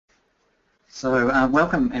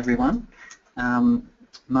Welcome everyone.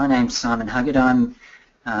 My name's Simon Huggard. I'm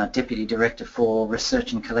Deputy Director for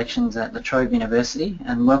Research and Collections at La Trobe University,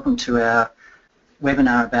 and welcome to our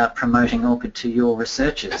webinar about promoting ORCID to your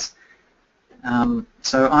researchers.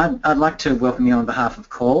 I'd like to welcome you on behalf of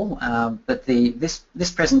CALL, but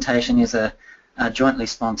this presentation is jointly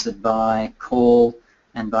sponsored by CALL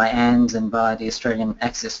and by ANZ and by the Australian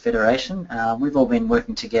Access Federation. We've all been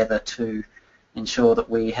working together to ensure that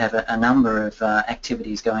we have a number of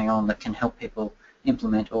activities going on that can help people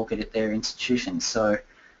implement ORCID at their institutions. So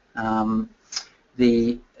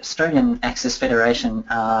the Australian Access Federation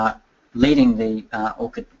are leading the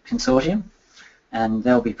ORCID Consortium, and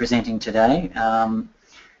they'll be presenting today.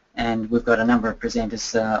 And we've got a number of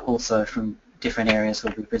presenters also from different areas who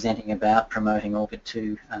will be presenting about promoting ORCID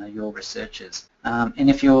to your researchers. And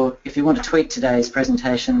if you want to tweet today's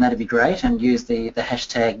presentation, that'd be great, and use the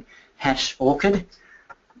hashtag #ORCID.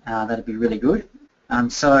 That'd be really good.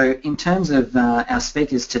 So in terms of our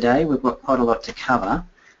speakers today, we've got quite a lot to cover,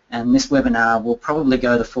 and this webinar will probably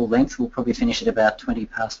go the full length. We'll probably finish at about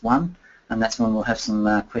 1:20, and that's when we'll have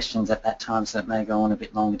some questions at that time, so it may go on a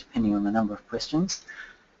bit longer depending on the number of questions.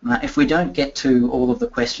 If we don't get to all of the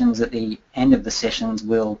questions at the end of the sessions,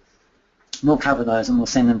 we'll cover those and we'll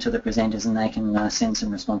send them to the presenters, and they can send some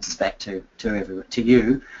responses back to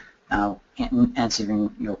you, answering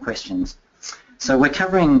your questions. So we're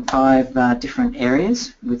covering 5 different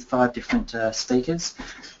areas with 5 different speakers.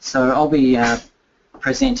 So I'll be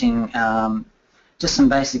presenting just some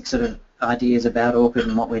basic sort of ideas about ORCID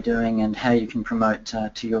and what we're doing and how you can promote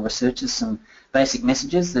to your researchers, some basic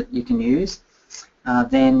messages that you can use.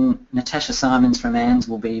 Then Natasha Simons from ANZ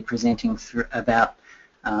will be presenting about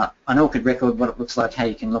an ORCID record, what it looks like, how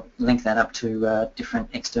you can link that up to different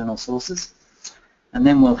external sources. And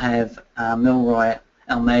then we'll have Milroy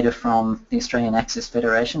Almeida from the Australian Access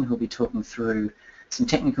Federation, who will be talking through some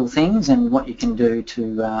technical things and what you can do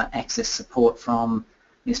to access support from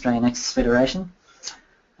the Australian Access Federation.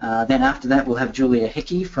 Then after that we'll have Julia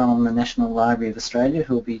Hickey from the National Library of Australia,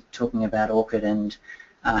 who will be talking about ORCID and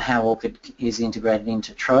how ORCID is integrated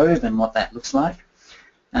into Trove and what that looks like.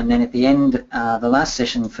 And then at the end, the last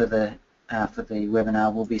session for the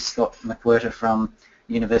webinar will be Scott McWhirter from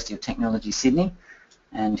the University of Technology, Sydney,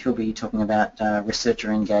 and he'll be talking about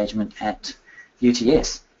researcher engagement at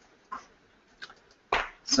UTS.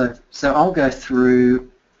 So I'll go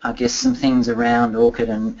through, I guess, some things around ORCID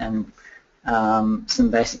and some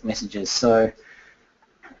basic messages. So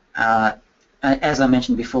as I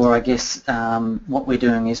mentioned before, I guess what we're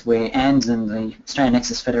doing is ANZ and the Australian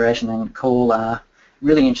Access Federation and CALL are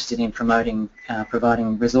really interested in promoting,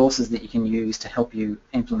 providing resources that you can use to help you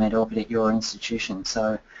implement ORCID at your institution.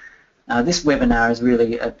 So this webinar is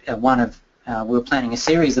really one of, we're planning a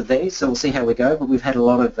series of these, so we'll see how we go, but we've had a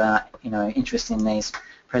lot of interest in these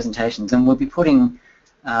presentations, and we'll be putting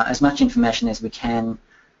as much information as we can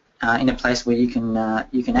in a place where you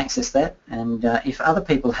can access that. And if other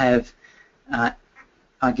people have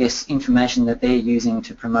I guess information that they're using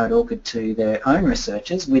to promote ORCID to their own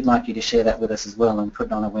researchers, we'd like you to share that with us as well and put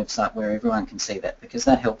it on a website where everyone can see that, because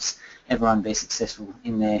that helps everyone be successful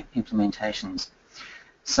in their implementations.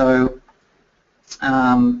 So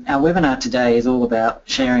our webinar today is all about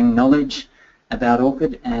sharing knowledge about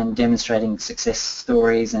ORCID and demonstrating success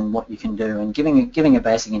stories and what you can do, and giving a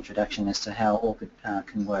basic introduction as to how ORCID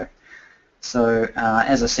can work. So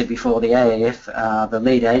as I said before, the AAF are the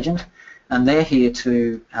lead agent, and they're here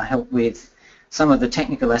to help with some of the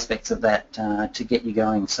technical aspects of that to get you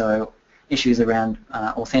going. So issues around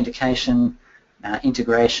authentication,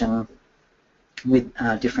 integration with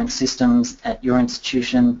different systems at your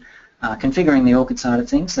institution, configuring the ORCID side of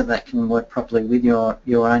things so that can work properly with your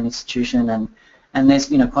own institution, and there's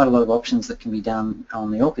quite a lot of options that can be done on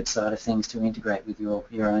the ORCID side of things to integrate with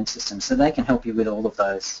your own system. So they can help you with all of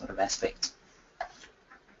those sort of aspects.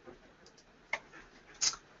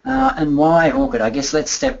 And why ORCID? I guess let's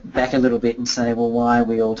step back a little bit and say, well, why are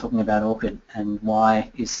we all talking about ORCID, and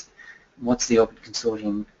what's the ORCID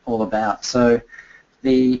Consortium all about? So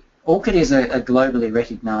the ORCID is a globally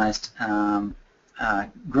recognised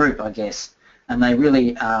group, I guess, and they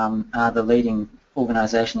really are the leading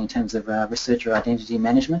organisation in terms of researcher identity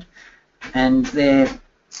management, and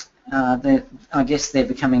I guess they're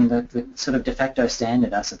becoming the sort of de facto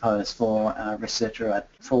standard, I suppose, for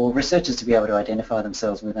researchers to be able to identify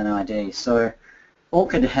themselves with an ID. So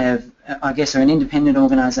ORCID are an independent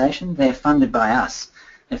organisation. They're funded by us.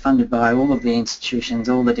 They're funded by all of the institutions,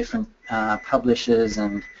 all the different publishers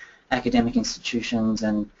and academic institutions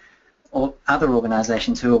and all other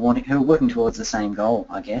organisations who are working towards the same goal,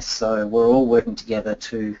 I guess. So we're all working together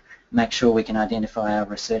to make sure we can identify our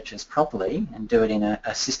researchers properly and do it in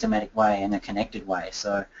a systematic way and a connected way.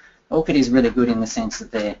 So ORCID is really good in the sense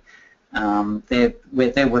that they're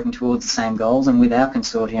working towards the same goals, and with our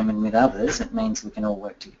consortium and with others, it means we can all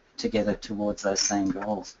work together towards those same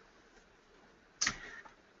goals.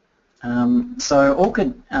 So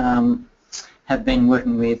ORCID have been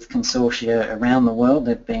working with consortia around the world.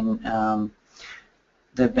 They've been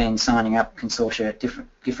signing up consortia at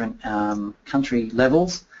different country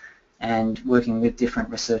levels and working with different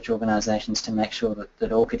research organisations to make sure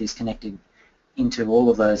that ORCID is connected into all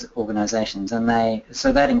of those organisations. And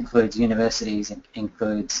so that includes universities, it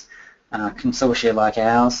includes consortia like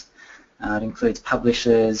ours, it includes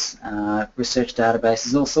publishers, research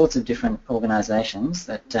databases, all sorts of different organisations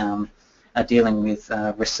that are dealing with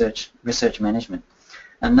research management.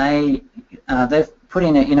 And they've put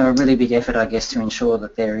in a really big effort, I guess, to ensure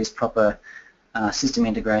that there is proper system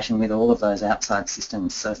integration with all of those outside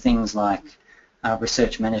systems. So things like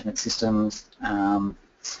research management systems,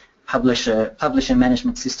 publisher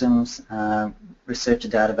management systems, researcher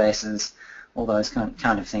databases, all those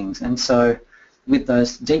kind of things. And so with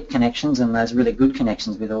those deep connections and those really good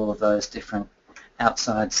connections with all of those different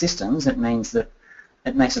outside systems, it means that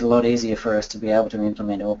it makes it a lot easier for us to be able to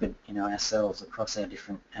implement ORCID, ourselves across our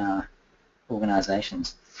different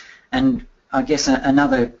organisations. And I guess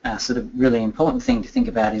another sort of really important thing to think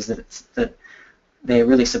about is that they're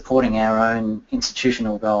really supporting our own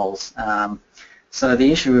institutional goals. So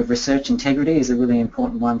the issue of research integrity is a really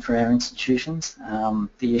important one for our institutions.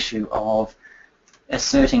 The issue of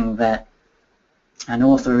asserting that an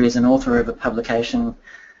author is an author of a publication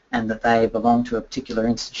and that they belong to a particular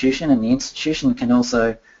institution, and the institution can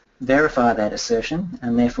also verify that assertion,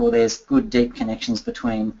 and therefore there's good deep connections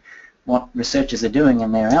between what researchers are doing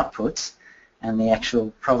and their outputs and the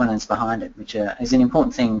actual provenance behind it, which is an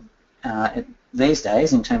important thing these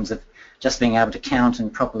days in terms of just being able to count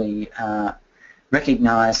and properly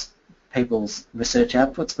recognise people's research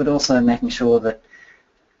outputs, but also making sure that,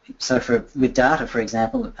 so with data, for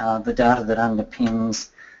example, the data that underpins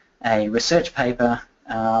a research paper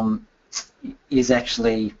is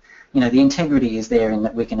actually, the integrity is there in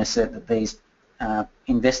that we can assert that these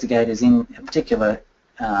investigators in a particular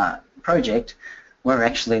project were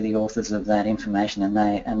actually the authors of that information,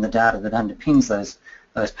 and the data that underpins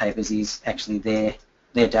those papers is actually their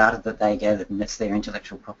data that they gathered, and it's their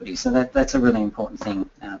intellectual property. So that's a really important thing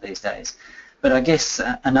these days. But I guess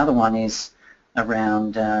another one is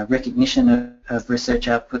around recognition of research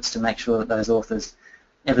outputs to make sure that those authors,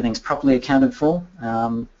 everything's properly accounted for.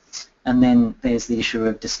 And then there's the issue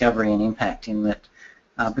of discovery and impact, in that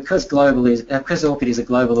because ORCID is a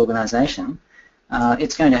global organisation,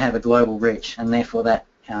 it's going to have a global reach, and therefore that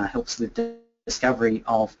helps with the discovery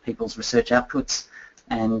of people's research outputs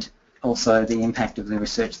and also the impact of the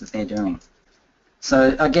research that they're doing.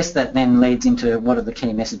 So I guess that then leads into what are the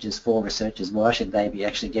key messages for researchers. Why should they be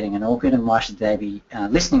actually getting an ORCID, and why should they be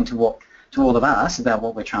listening to all of us about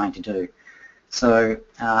what we're trying to do? So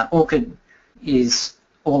ORCID is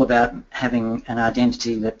all about having an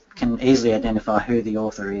identity that can easily identify who the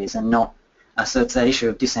author is, and not, so it's that issue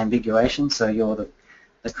of disambiguation. So you're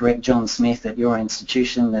the correct John Smith at your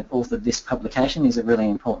institution that authored this publication is a really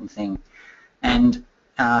important thing. And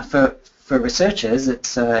for researchers,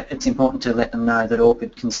 it's important to let them know that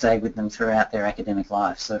ORCID can stay with them throughout their academic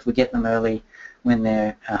life. So if we get them early when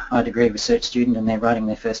they're a high degree research student and they're writing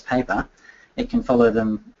their first paper, it can follow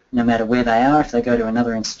them no matter where they are. If they go to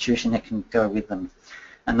another institution, it can go with them.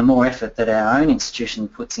 And the more effort that our own institution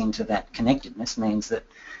puts into that connectedness means that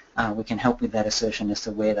we can help with that assertion as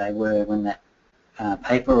to where they were when that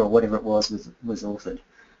paper or whatever it was authored.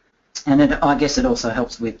 And I guess it also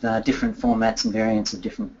helps with different formats and variants of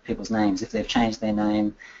different people's names. If they've changed their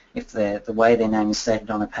name, if the way their name is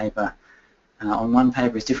stated on a paper, on one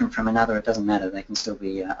paper is different from another, it doesn't matter. They can still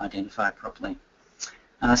be identified properly.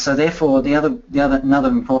 So therefore, another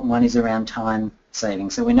important one is around time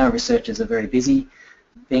saving. So we know researchers are very busy.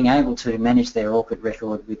 Being able to manage their ORCID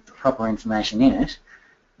record with the proper information in it,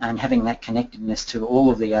 and having that connectedness to all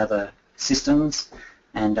of the other systems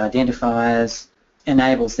and identifiers,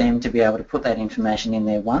 enables them to be able to put that information in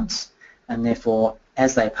there once, and therefore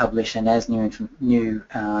as they publish and as new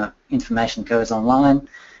information goes online,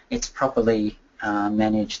 it's properly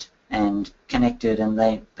managed and connected, and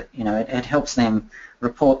it helps them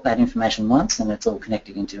report that information once, and it's all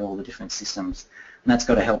connected into all the different systems, and that's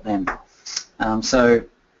got to help them. So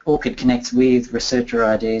ORCID connects with researcher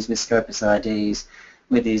IDs, with Scopus IDs,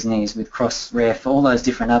 with ISNIs, with Crossref, all those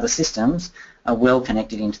different other systems are well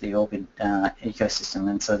connected into the ORCID ecosystem,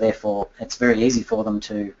 and so therefore it's very easy for them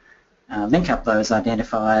to link up those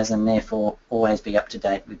identifiers and therefore always be up to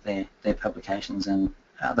date with their publications and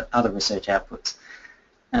other research outputs.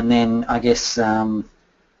 And then I guess even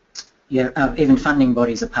funding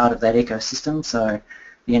bodies are part of that ecosystem, so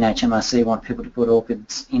the NHMRC want people to put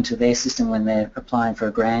ORCIDs into their system when they're applying for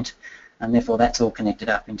a grant, and therefore that's all connected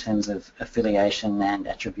up in terms of affiliation and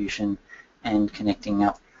attribution and connecting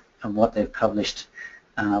up on what they've published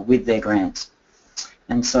with their grants.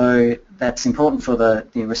 And so that's important for the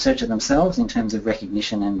researcher themselves in terms of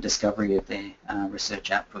recognition and discovery of their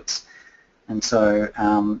research outputs. And so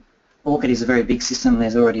ORCID is a very big system.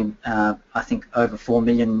 There's already, I think, over 4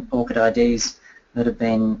 million ORCID IDs that have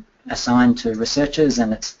been assigned to researchers,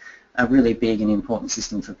 and it's a really big and important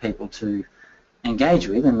system for people to engage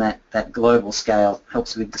with, and that global scale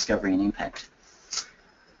helps with discovery and impact.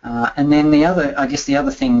 And then the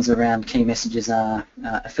other things around key messages are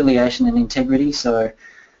affiliation and integrity. So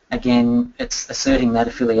again, it's asserting that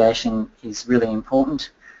affiliation is really important,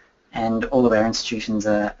 and all of our institutions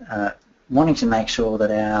are wanting to make sure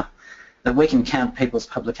that we can count people's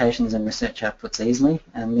publications and research outputs easily,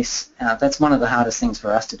 and that's one of the hardest things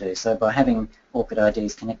for us to do. So by having ORCID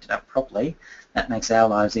IDs connected up properly, that makes our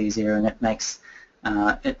lives easier, and it makes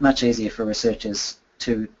it much easier for researchers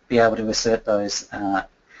to be able to assert those,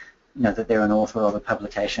 that they're an author of a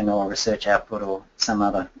publication or a research output or some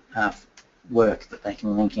other work that they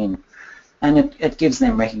can link in. And it gives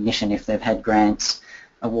them recognition if they've had grants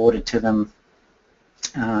awarded to them,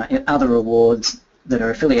 other awards that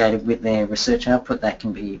are affiliated with their research output that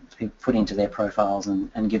can be put into their profiles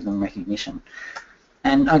and give them recognition.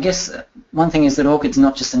 And I guess one thing is that ORCID's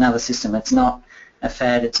not just another system. It's not a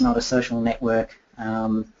fad, it's not a social network,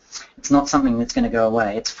 it's not something that's going to go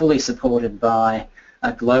away. It's fully supported by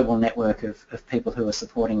a global network of people who are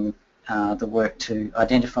supporting the work to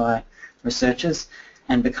identify researchers,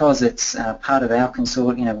 and because it's part of our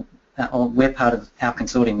consortium, we're part of our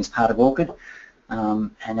consortium is part of ORCID,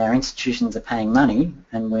 and our institutions are paying money,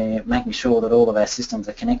 and we're making sure that all of our systems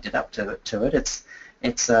are connected up to it.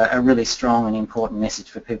 It's a really strong and important message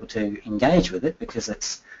for people to engage with it,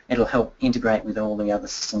 because it'll help integrate with all the other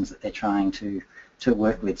systems that they're trying to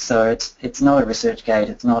work with. So it's not a research gate.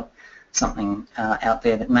 It's not something out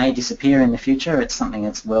there that may disappear in the future. It's something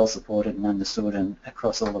that's well supported and understood and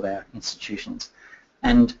across all of our institutions.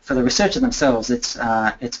 And for the researcher themselves, it's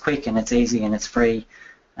quick and it's easy and it's free,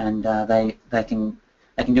 and they can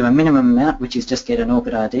do a minimum amount, which is just get an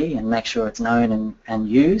ORCID ID and make sure it's known and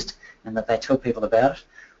used, and that they tell people about it,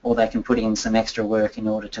 or they can put in some extra work in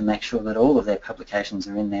order to make sure that all of their publications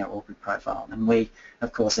are in their ORCID profile. And we,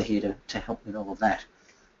 of course, are here to help with all of that.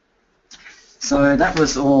 So that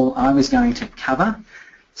was all I was going to cover.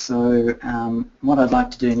 So what I'd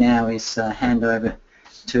like to do now is hand over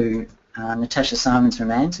to Natasha Simons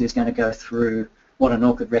from ANS, who's going to go through what an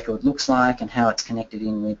ORCID record looks like and how it's connected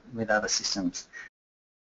in with other systems.